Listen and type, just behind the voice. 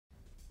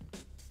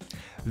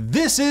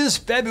This is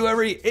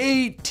February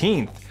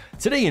 18th.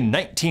 Today in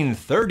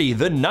 1930,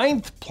 the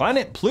 9th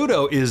planet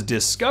Pluto is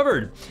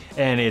discovered,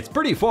 and it's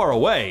pretty far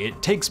away.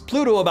 It takes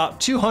Pluto about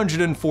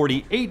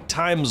 248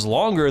 times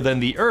longer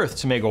than the Earth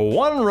to make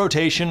one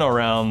rotation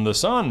around the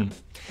Sun.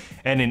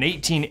 And in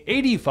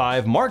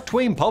 1885, Mark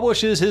Twain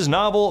publishes his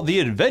novel, The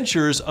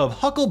Adventures of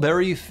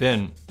Huckleberry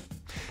Finn.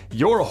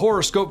 Your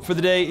horoscope for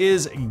the day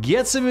is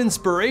get some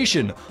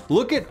inspiration,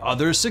 look at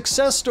other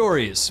success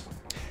stories.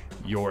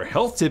 Your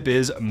health tip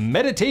is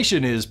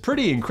meditation is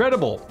pretty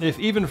incredible, if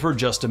even for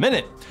just a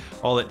minute.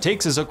 All it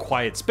takes is a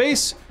quiet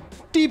space,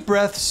 deep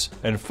breaths,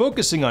 and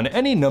focusing on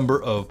any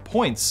number of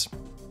points.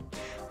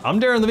 I'm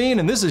Darren Levine,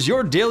 and this is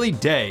your Daily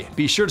Day.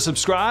 Be sure to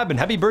subscribe, and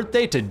happy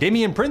birthday to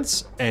Damian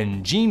Prince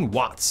and Gene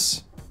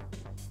Watts.